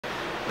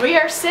We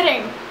are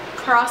sitting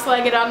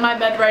cross-legged on my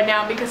bed right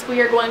now because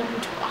we are going to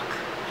talk.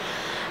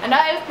 And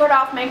I've put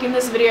off making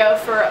this video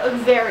for a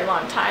very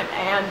long time,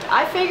 and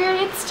I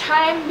figured it's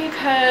time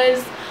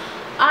because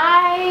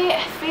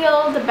I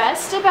feel the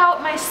best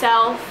about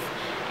myself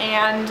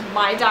and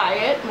my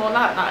diet. Well,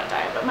 not a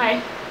diet, but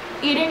my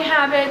eating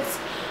habits,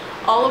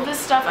 all of this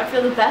stuff. I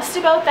feel the best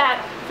about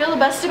that. I feel the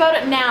best about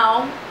it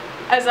now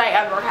as I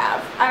ever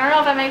have. I don't know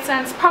if that makes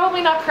sense.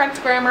 Probably not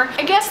correct grammar.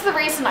 I guess the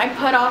reason I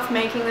put off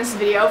making this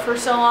video for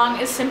so long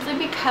is simply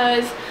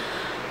because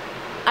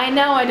I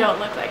know I don't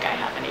look like I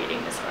have an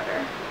eating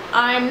disorder.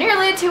 I'm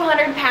nearly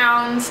 200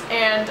 pounds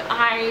and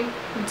I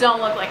don't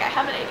look like I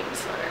have an eating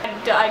disorder.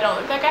 I don't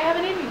look like I have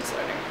an eating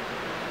disorder.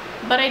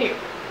 But I do.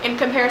 In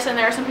comparison,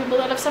 there are some people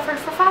that have suffered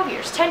for 5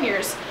 years, 10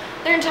 years,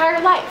 their entire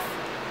life.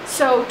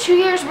 So 2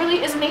 years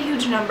really isn't a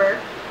huge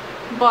number,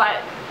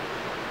 but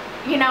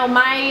you know,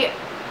 my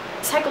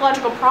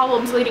psychological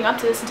problems leading up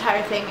to this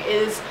entire thing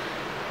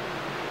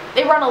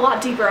they run a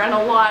lot deeper and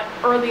a lot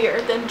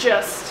earlier than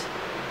just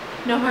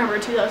November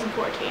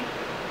 2014.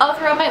 All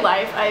throughout my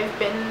life, I've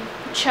been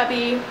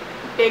chubby,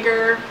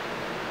 bigger,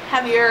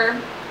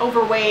 heavier,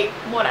 overweight,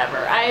 whatever.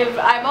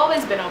 I've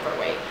always been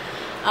overweight.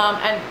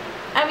 And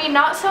I mean,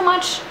 not so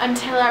much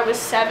until I was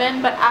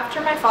 7, but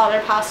after my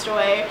father passed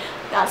away,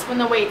 that's when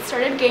the weight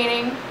started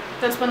gaining.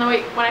 That's when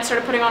I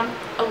started putting on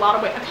a lot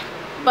of weight. Okay.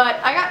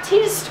 But I got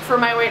teased for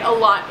my weight a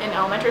lot in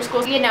elementary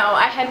school. You know,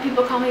 I had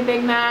people call me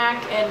Big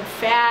Mac and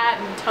fat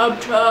and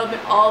tub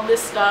and all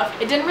this stuff.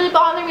 It didn't really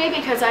bother me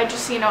because I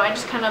just, you know, I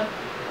just kind of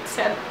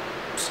said,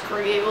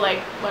 screw you, like,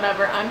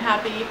 whatever, I'm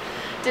happy.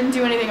 Didn't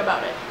do anything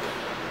about it.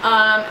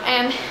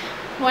 And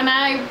when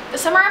the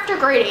summer after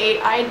grade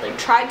 8, I like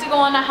tried to go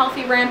on a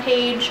healthy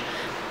rampage,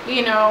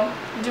 you know,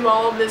 do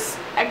all of this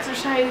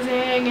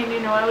exercising, and you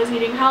know, I was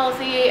eating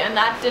healthy, and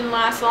that didn't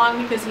last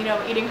long because, you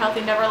know, eating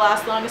healthy never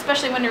lasts long,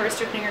 especially when you're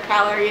restricting your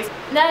calories.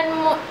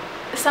 Then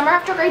summer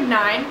after grade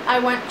 9, I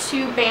went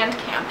to band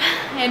camp,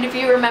 and if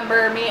you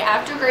remember me,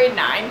 after grade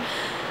 9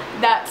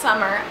 that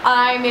summer,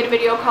 I made a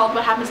video called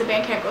What Happens at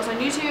Band Camp Goes on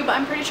YouTube.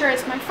 I'm pretty sure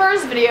it's my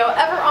first video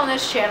ever on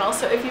this channel,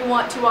 so if you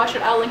want to watch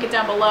it, I'll link it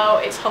down below.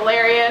 It's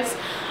hilarious.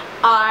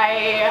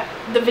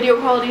 The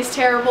video quality is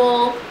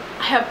terrible.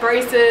 I have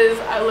braces.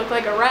 I look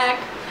like a wreck.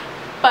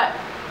 But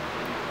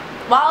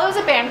while I was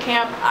at band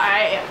camp,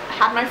 I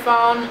had my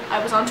phone,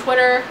 I was on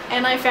Twitter,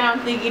 and I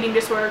found the eating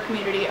disorder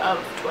community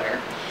of Twitter.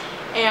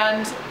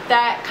 And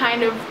that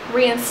kind of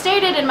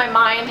reinstated in my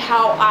mind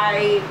how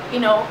I, you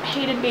know,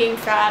 hated being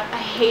fat. I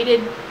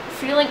hated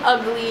feeling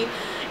ugly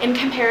in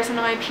comparison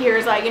to my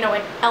peers. You know,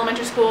 in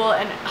elementary school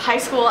and high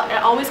school, I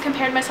always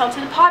compared myself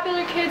to the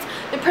popular kids,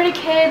 the pretty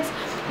kids.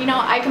 You know,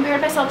 I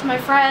compared myself to my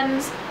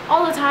friends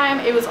all the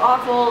time. It was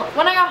awful.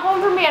 When I got home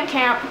from band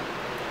camp,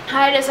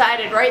 I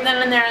decided right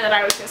then and there that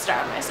I was going to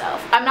starve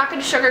myself. I'm not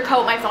going to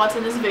sugarcoat my thoughts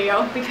in this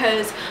video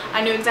because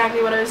I knew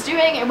exactly what I was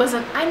doing. It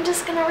wasn't, I'm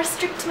just going to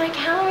restrict my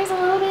calories a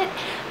little bit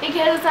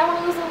because I want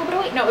to lose a little bit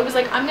of weight. No, it was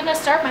like, I'm going to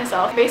starve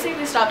myself. I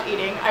basically stopped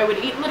eating. I would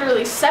eat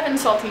literally 7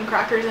 saltine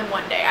crackers in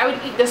one day. I would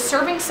eat the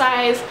serving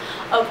size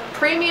of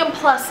premium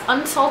plus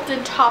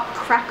unsalted top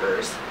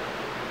crackers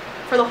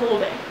for the whole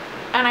day.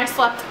 And I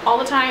slept all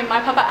the time.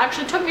 My papa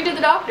actually took me to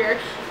the doctor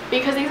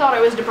because he thought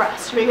I was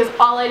depressed because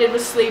all I did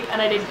was sleep and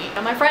I didn't eat.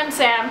 And my friend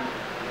Sam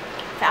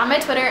found my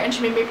Twitter and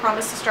she made me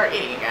promise to start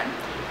eating again.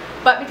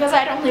 But because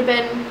I'd only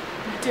been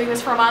doing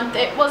this for a month,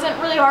 it wasn't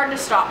really hard to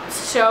stop.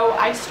 So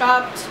I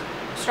stopped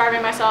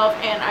starving myself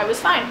and I was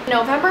fine. In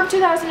November of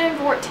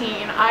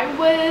 2014, I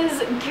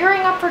was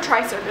gearing up for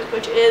tri-service,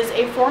 which is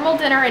a formal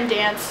dinner and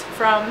dance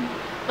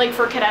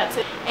for cadets.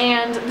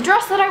 And the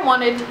dress that I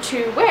wanted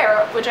to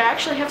wear, which I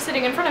actually have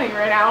sitting in front of me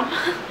right now,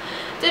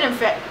 didn't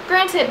fit.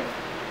 Granted,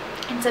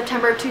 in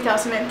September of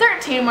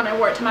 2013, when I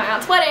wore it to my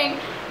aunt's wedding,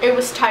 it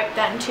was tight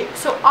then too.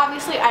 So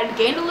obviously I'd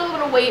gained a little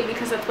bit of weight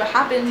because that's what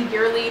happens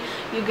yearly,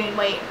 you gain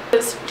weight. It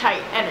was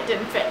tight and it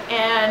didn't fit,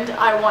 and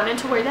I wanted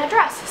to wear that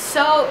dress.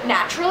 So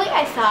naturally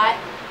I thought,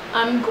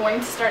 I'm going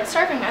to start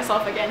starving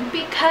myself again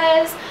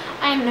because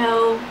I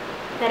know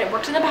that it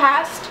worked in the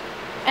past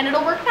and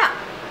it'll work now.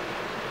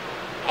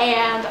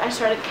 And I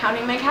started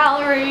counting my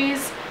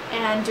calories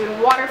and doing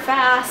water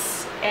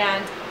fasts,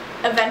 and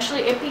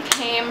eventually it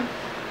became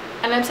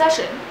an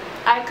obsession.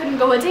 I couldn't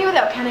go a day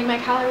without counting my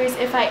calories.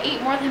 If I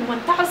ate more than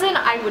 1,000,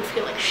 I would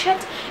feel like shit.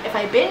 If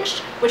I binged,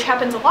 which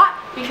happens a lot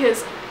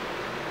because,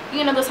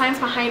 you know, the science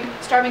behind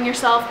starving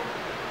yourself,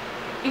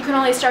 you can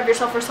only starve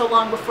yourself for so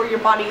long before your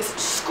body is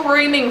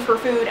screaming for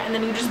food, and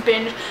then you just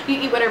binge, you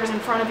eat whatever's in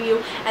front of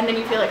you, and then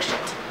you feel like shit.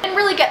 I didn't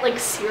really get like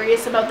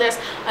serious about this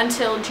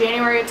until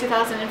January of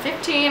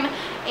 2015,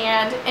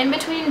 and in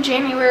between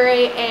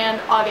January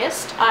and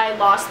August, I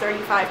lost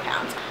 35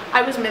 pounds.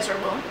 I was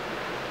miserable.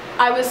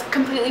 I was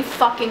completely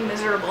fucking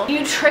miserable.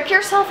 You trick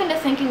yourself into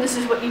thinking this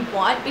is what you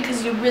want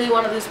because you really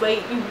want to lose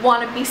weight, you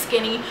want to be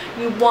skinny,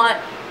 you want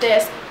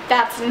this.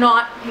 That's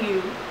not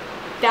you.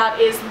 That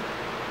is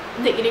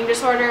the eating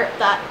disorder.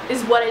 That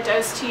is what it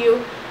does to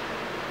you.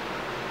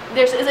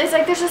 It's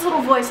like there's this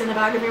little voice in the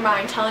back of your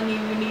mind telling you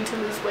you need to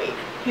lose weight.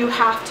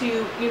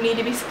 you need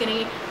to be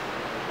skinny,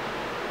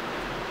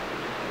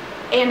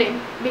 and it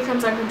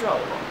becomes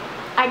uncontrollable.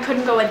 I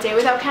couldn't go a day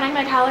without counting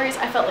my calories.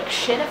 I felt like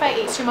shit if I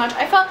ate too much.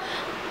 I felt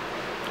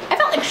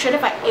like shit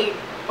if I ate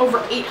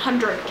over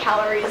 800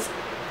 calories,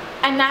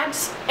 and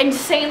that's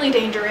insanely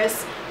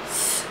dangerous.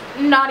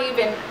 Not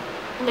even,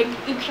 like,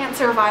 you can't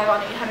survive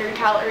on 800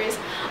 calories.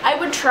 I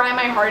would try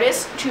my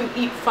hardest to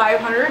eat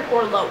 500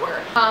 or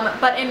lower.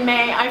 But in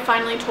May, I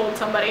finally told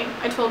somebody.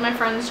 I told my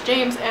friends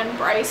James and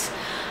Bryce,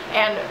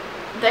 and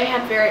they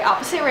had very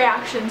opposite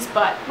reactions,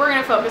 but we're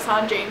gonna focus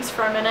on James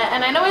for a minute.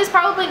 And I know he's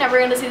probably never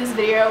gonna see this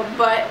video,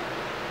 but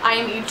I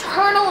am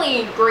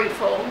eternally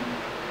grateful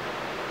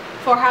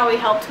for how he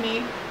helped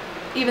me,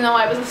 even though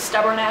I was a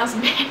stubborn ass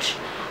bitch.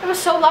 I was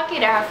so lucky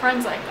to have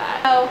friends like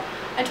that. So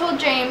I told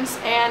James,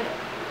 and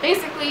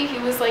basically he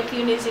was like,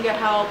 you need to get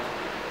help.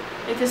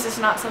 Like, this is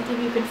not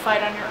something you can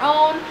fight on your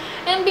own.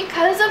 And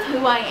because of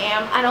who I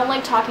am, I don't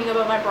like talking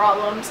about my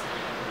problems.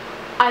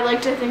 I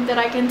like to think that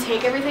I can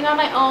take everything on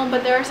my own,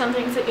 but there are some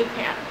things that you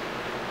can't.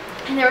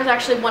 And there was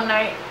actually one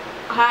night,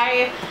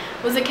 I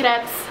was a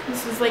cadet.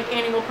 This was like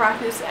annual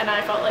practice, and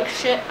I felt like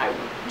shit. I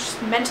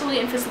just mentally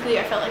and physically,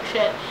 I felt like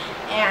shit.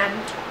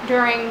 And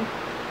during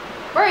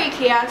break,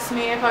 he asked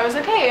me if I was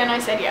okay, and I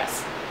said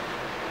yes.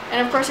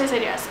 And of course I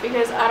said yes,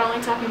 because I don't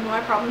like talking about my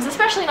problems,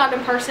 especially not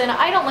in person.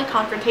 I don't like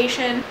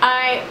confrontation.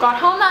 I got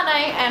home that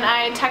night and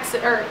I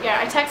texted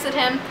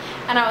him,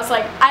 and I was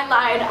like, I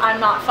lied, I'm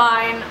not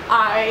fine,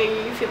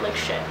 I feel like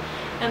shit.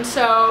 And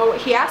so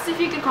he asked if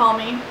he could call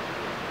me,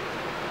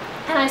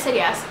 and I said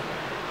yes.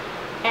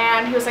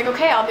 And he was like,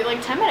 okay, I'll be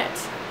like 10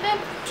 minutes. And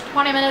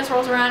 20 minutes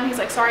rolls around, he's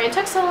like, sorry it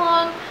took so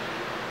long,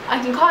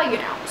 I can call you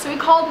now. So he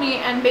called me,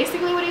 and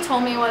basically what he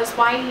told me was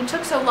why he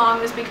took so long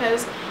was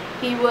because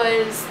he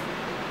was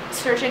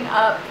searching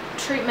up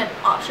treatment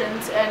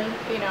options and,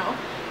 you know,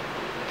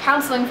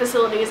 counseling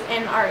facilities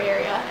in our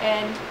area,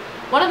 and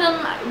one of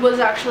them was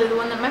actually the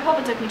one that my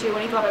papa took me to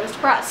when he thought I was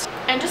depressed.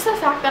 And just the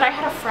fact that I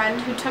had a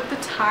friend who took the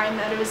time,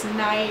 that it was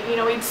night, you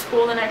know, we had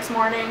school the next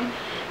morning,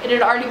 it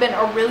had already been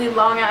a really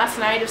long ass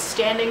night of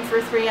standing for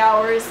 3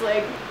 hours,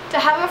 like, to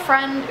have a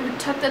friend who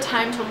took the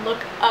time to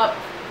look up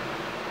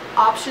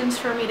options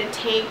for me to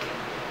take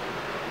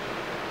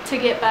to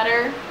get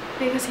better,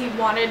 because he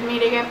wanted me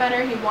to get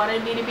better, he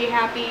wanted me to be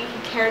happy,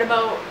 he cared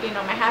about, you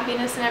know, my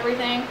happiness and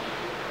everything.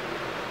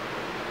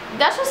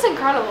 That's just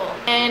incredible.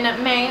 In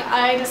May,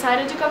 I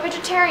decided to go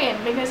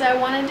vegetarian because I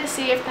wanted to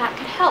see if that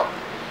could help.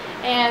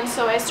 And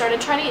so I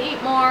started trying to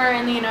eat more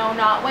and, you know,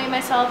 not weigh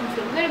myself and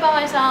feel good about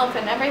myself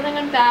and everything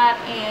like that,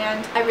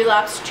 and I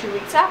relapsed 2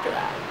 weeks after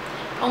that.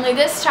 Only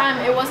this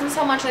time, it wasn't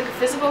so much like a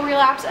physical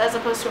relapse as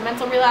opposed to a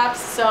mental relapse,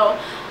 so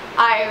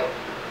I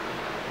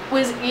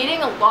was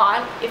eating a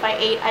lot. If I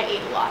ate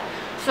a lot.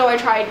 So I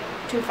tried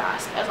to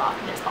fast as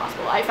often as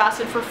possible. I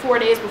fasted for 4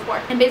 days before.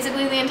 And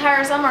basically the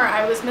entire summer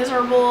I was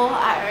miserable.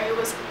 I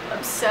was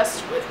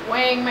obsessed with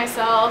weighing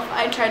myself.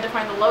 I tried to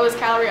find the lowest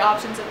calorie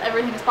options of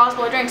everything as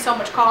possible. I drank so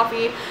much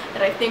coffee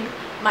that I think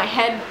my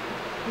head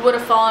would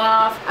have fallen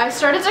off. I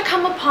started to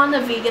come upon the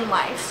vegan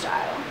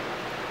lifestyle.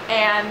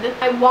 And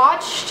I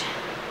watched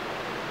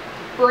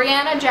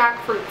Brianna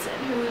Jackfruitson,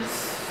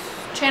 whose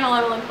channel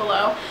I will link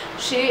below.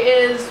 She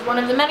is one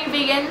of the many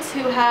vegans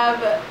who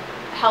have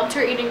helped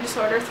her eating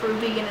disorder through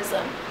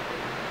veganism,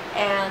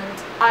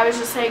 and I was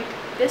just like,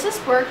 this has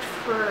worked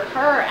for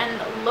her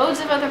and loads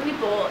of other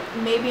people,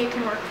 maybe it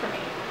can work for me.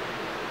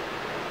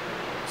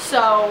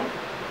 So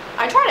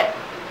I tried it.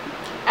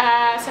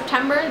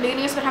 The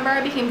beginning of September,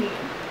 I became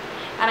vegan,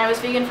 and I was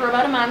vegan for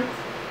about a month,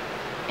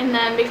 and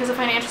then because of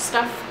financial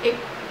stuff,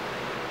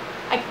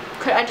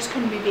 I just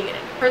couldn't be vegan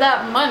anymore. For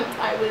that month,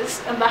 I was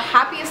the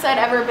happiest I'd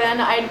ever been.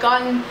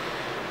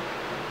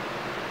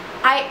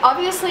 I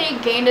obviously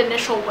gained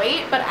initial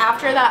weight, but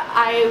after that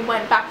I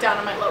went back down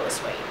to my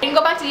lowest weight. I didn't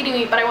go back to eating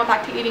meat, but I went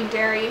back to eating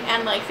dairy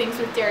and like things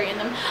with dairy in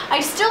them. I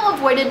still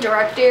avoided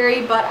direct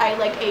dairy, but I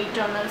like ate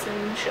donuts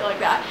and shit like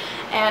that.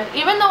 And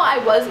even though I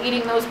was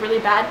eating those really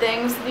bad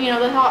things, you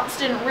know, the thoughts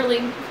didn't really,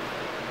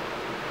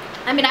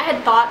 I mean, I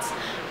had thoughts,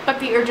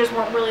 but the urges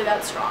weren't really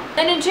that strong.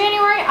 And in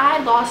January, I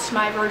lost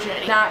my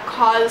virginity.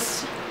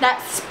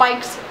 That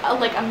spiked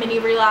like a mini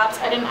relapse.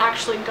 I didn't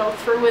actually go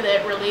through with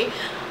it really,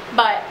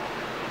 but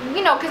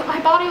you know, because my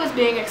body was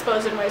being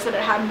exposed in ways that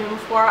it hadn't been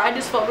before. I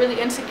just felt really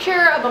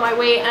insecure about my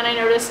weight, and I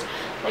noticed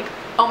like,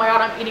 oh my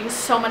god, I'm eating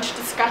so much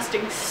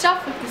disgusting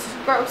stuff, like this is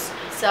gross.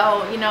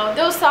 So, you know,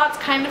 those thoughts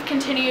kind of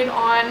continued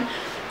on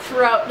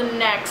throughout the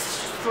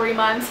next 3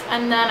 months,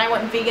 and then I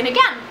went vegan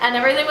again, and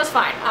everything was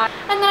fine.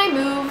 And then I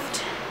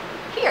moved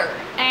here,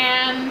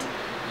 and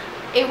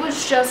it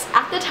was just,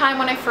 at the time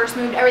when I first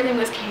moved, everything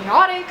was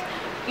chaotic.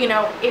 You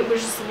know, it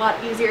was just a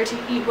lot easier to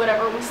eat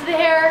whatever was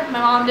there. My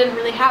mom didn't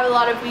really have a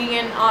lot of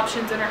vegan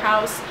options in her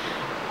house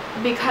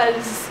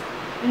because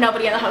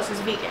nobody in the house was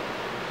vegan.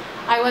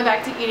 I went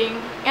back to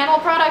eating animal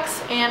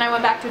products, and I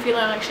went back to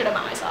feeling like shit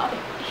about myself.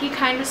 He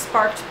kind of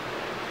sparked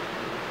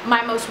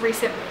my most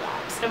recent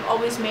relapse. I've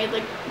always made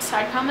like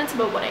side comments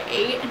about what I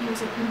ate, and he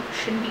was like, you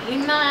shouldn't be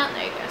eating that,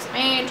 like as an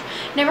age.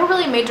 Never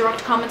really made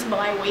direct comments about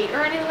my weight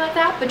or anything like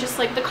that, but just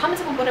like the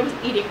comments about what I was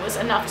eating was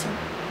enough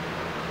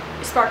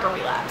to spark a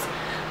relapse.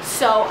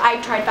 So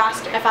I tried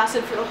fasting. I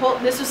fasted for the whole,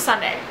 this was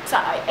Sunday, so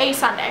a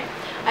Sunday.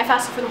 I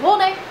fasted for the whole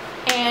day,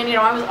 and you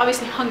know, I was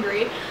obviously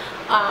hungry,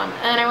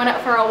 and I went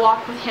out for a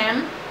walk with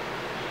him,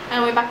 and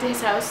I went back to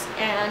his house,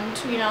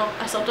 and you know,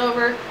 I slept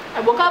over. I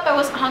woke up, I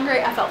wasn't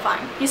hungry, I felt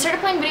fine. He started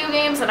playing video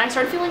games, and I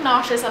started feeling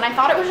nauseous, and I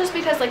thought it was just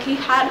because like he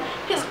had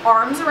his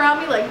arms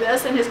around me like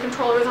this, and his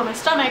controller was on my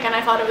stomach, and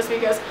I thought it was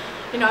because,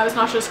 you know, I was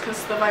nauseous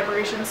because the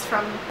vibrations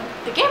from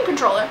the game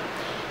controller.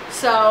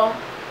 So,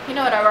 you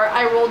know, whatever.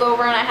 I rolled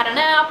over and I had a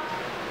nap.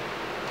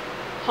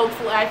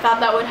 Hopefully, I thought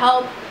that would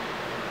help,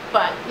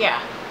 but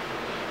yeah.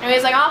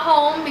 Anyways, I got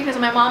home because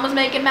my mom was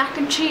making mac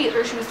and cheese,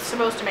 or she was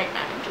supposed to make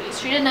mac and cheese.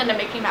 She didn't end up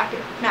making mac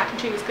and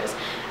cheese because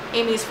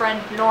Amy's friend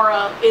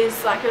Nora is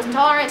lactose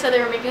intolerant, so they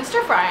were making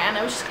stir fry, and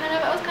I was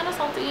kind of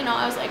salty, you know.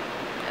 I was like,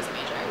 as a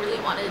major, I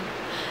really wanted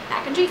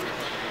mac and cheese,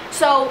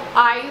 so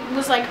I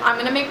was like, I'm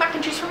gonna make mac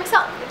and cheese for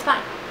myself. It's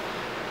fine.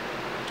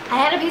 I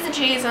had a piece of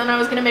cheese, and then I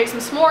was gonna make some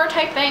s'more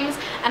type things,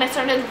 and I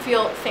started to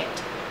feel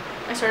faint.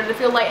 I started to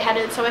feel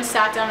lightheaded, so I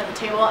sat down at the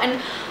table,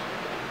 and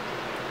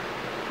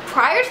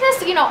prior to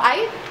this, you know,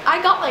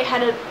 I got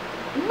lightheaded,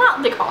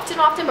 not like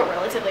often, but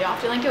relatively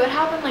often. Like it would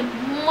happen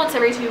like once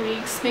every 2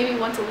 weeks, maybe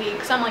once a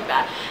week, something like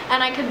that.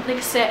 And I could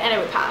like sit and it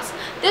would pass.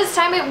 This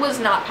time it was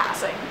not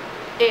passing.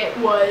 It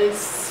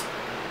was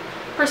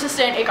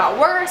persistent. It got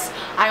worse.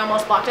 I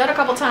almost blacked out a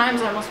couple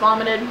times. I almost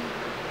vomited.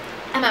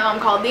 And my mom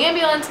called the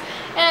ambulance,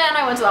 and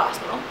I went to the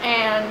hospital.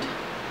 And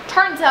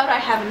turns out I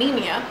have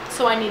anemia,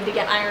 so I need to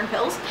get iron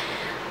pills.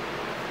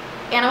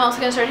 And I'm also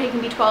going to start taking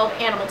B12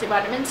 and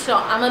multivitamins, so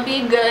I'm going to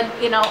be good,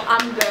 you know,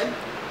 I'm good.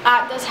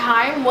 At the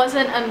time,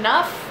 wasn't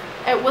enough.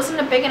 It wasn't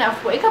a big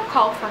enough wake-up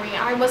call for me.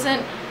 I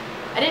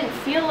didn't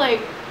feel like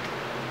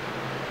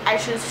I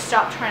should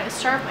stop trying to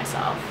starve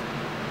myself.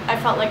 I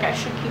felt like I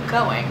should keep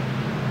going.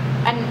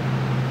 And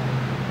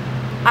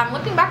I'm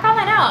looking back on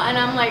that now, and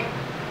I'm like,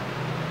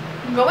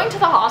 going to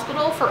the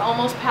hospital for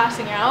almost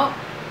passing out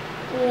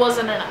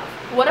wasn't enough.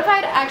 What if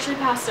I'd actually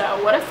passed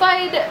out? What if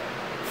I'd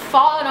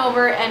fallen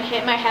over and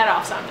hit my head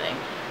off something?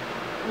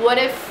 What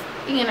if,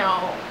 you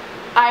know,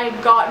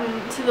 I'd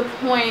gotten to the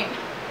point,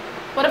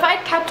 what if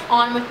I'd kept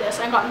on with this?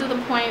 I'd gotten to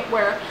the point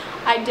where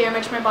I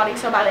damaged my body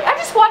so badly. I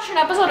just watched an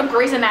episode of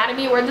Grey's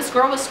Anatomy where this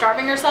girl was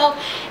starving herself,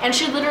 and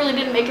she literally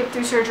didn't make it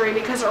through surgery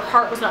because her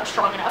heart was not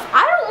strong enough.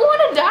 I don't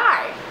want to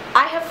die.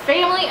 I have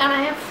family, and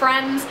I have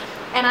friends,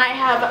 and I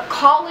have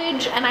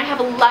college, and I have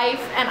a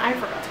life, and I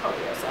forgot to call the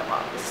OSAP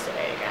office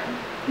today again.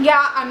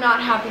 Yeah, I'm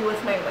not happy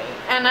with my weight,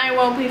 and I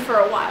won't be for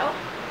a while,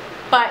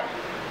 but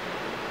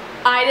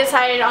I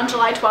decided on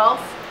July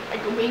 12th,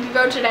 like a week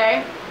ago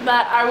today,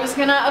 that I was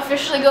gonna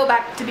officially go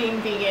back to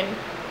being vegan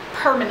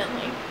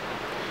permanently,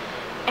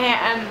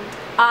 and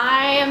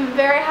I am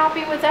very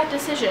happy with that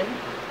decision,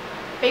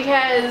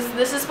 because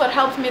this is what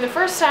helped me the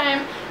first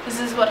time, this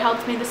is what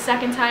helped me the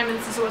second time, and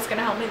this is what's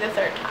gonna help me the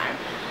third time.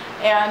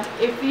 And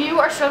if you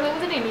are struggling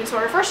with an eating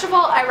disorder, first of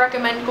all, I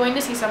recommend going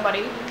to see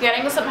somebody,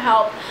 getting some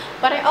help,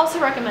 but I also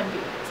recommend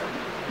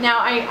veganism. Now,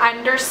 I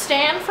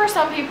understand for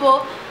some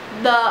people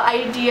the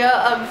idea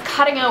of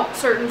cutting out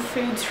certain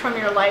foods from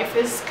your life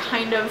is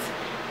kind of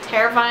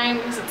terrifying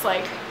because it's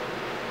like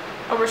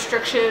a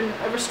restrictive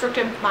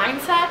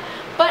mindset,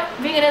 but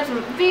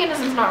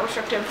veganism is not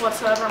restrictive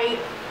whatsoever.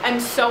 I'm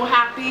so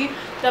happy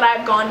that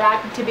I've gone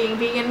back to being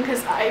vegan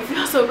because I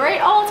feel so great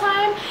all the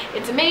time.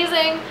 It's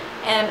amazing,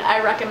 and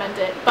I recommend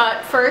it.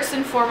 But first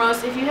and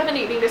foremost, if you have an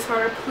eating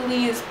disorder,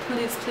 please,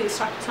 please, please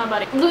talk to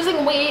somebody.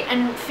 Losing weight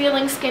and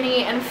feeling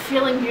skinny and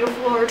feeling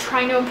beautiful, or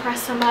trying to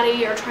impress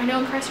somebody, or trying to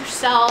impress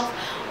yourself,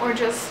 or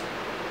just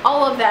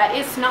all of that,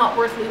 it's not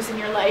worth losing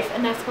your life,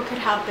 and that's what could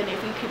happen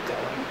if you keep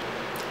going.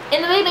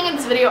 In the beginning of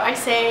this video, I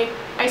said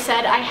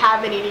I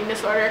have an eating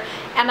disorder,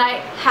 and I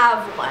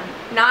have one.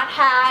 Not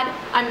had,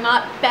 I'm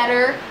not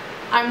better,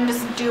 I'm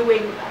just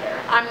doing better.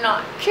 I'm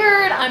not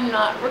cured, I'm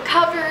not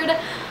recovered,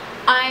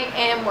 I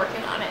am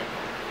working on it.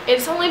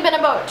 It's only been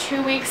about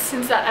 2 weeks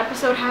since that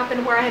episode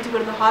happened where I had to go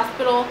to the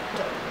hospital.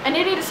 An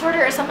eating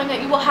disorder is something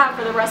that you will have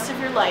for the rest of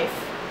your life,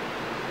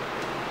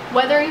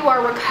 whether you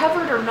are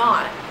recovered or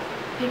not,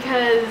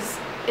 because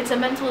it's a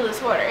mental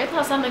disorder. It's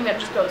not something that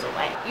just goes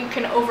away. You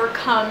can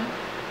overcome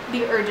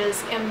the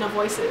urges and the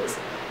voices,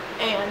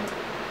 and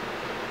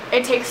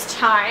it takes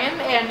time,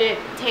 and it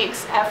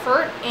takes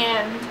effort,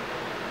 and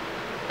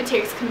it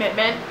takes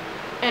commitment,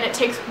 and it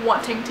takes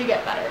wanting to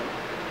get better.